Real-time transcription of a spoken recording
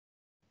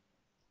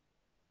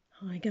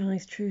Hi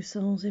guys, True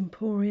Souls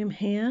Emporium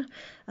here.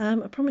 I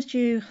promised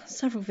you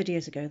several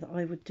videos ago that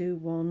I would do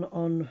one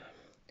on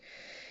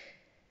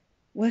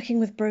working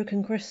with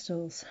broken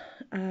crystals.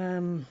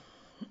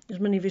 As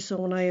many of you saw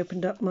when I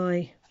opened up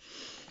my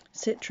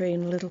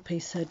citrine, a little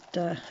piece had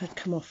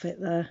come off it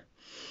there.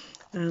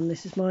 And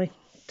this is my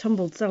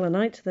tumbled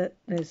selenite that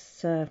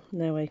is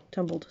now a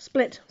tumbled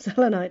split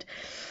selenite.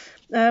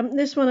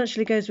 This one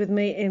actually goes with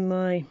me in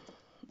my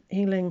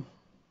healing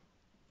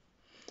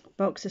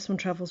box. This one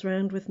travels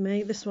around with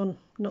me, this one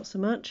not so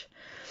much.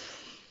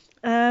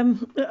 A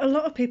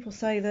lot of people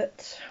say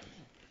that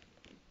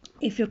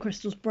if your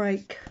crystals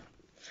break,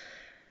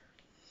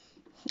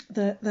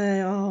 that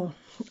they are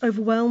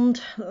overwhelmed,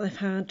 that they've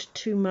had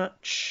too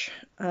much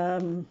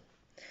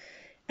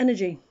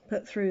energy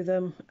put through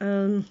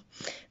them.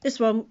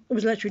 This one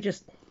was literally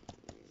just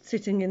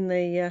sitting in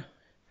the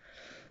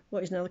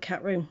what is now the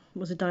cat room,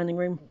 was a dining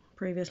room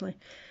previously,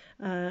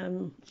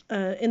 in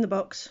the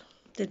box,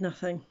 did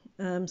nothing.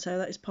 So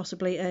that is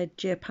possibly a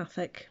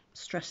geopathic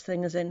stress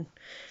thing, as in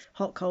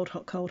hot, cold,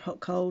 hot, cold, hot,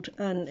 cold,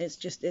 and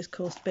it's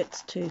caused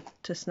bits to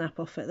snap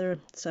off it. There are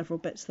several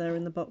bits there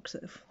in the box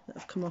that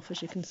have come off,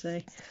 as you can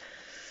see.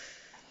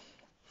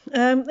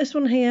 This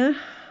one here,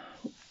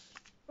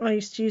 I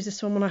used to use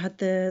this one when I had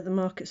the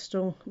market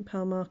stall in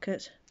Pall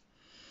Market,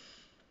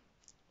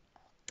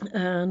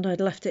 and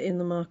I'd left it in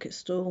the market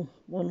stall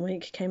 1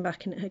 week, came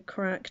back and it had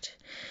cracked.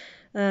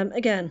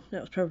 Again, that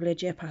was probably a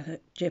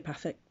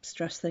geopathic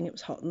stress thing. It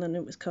was hot and then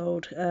it was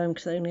cold,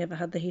 because I only ever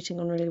had the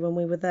heating on really when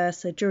we were there.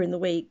 So during the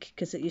week,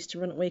 because it used to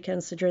run at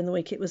weekends, so during the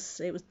week it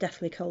was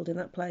definitely cold in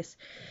that place.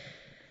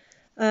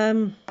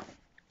 Now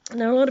a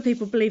lot of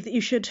people believe that you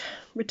should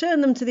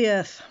return them to the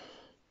earth,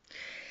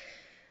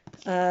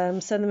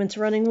 send them into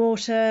running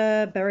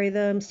water, bury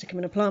them, stick them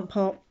in a plant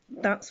pot,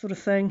 that sort of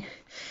thing.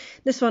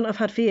 This one I've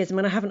had for years. I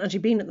mean, I haven't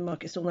actually been at the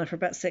market stall now for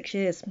about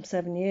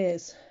 7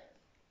 years.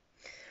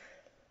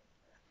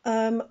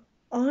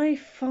 I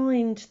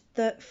find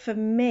that for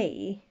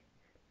me,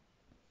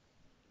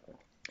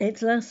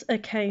 it's less a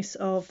case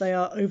of they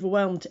are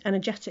overwhelmed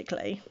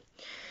energetically,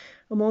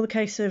 and more the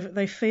case of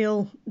they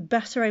feel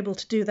better able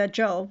to do their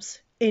jobs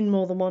in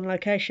more than one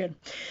location.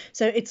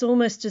 So it's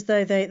almost as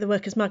though they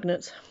work as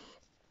magnets.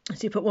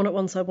 So you put one at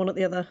one side, one at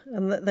the other,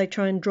 and they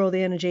try and draw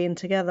the energy in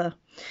together.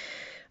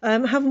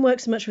 I haven't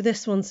worked so much with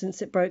this one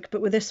since it broke,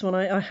 but with this one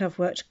I have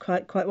worked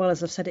quite well.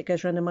 As I've said, it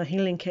goes around in my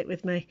healing kit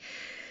with me.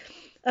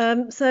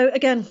 So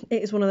again,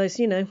 it is one of those,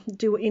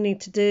 do what you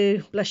need to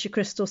do, bless your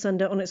crystal,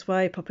 send it on its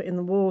way, pop it in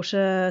the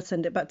water,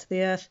 send it back to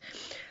the earth,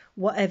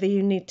 whatever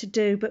you need to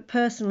do. But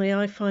personally,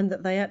 I find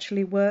that they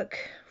actually work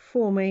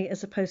for me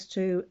as opposed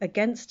to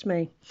against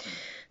me.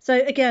 So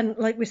again,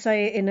 like we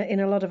say in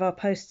a lot of our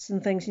posts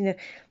and things,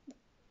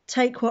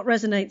 take what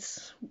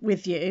resonates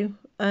with you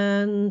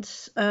and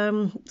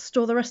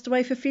store the rest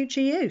away for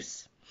future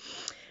use.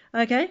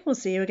 Okay, we'll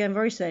see you again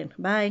very soon.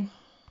 Bye.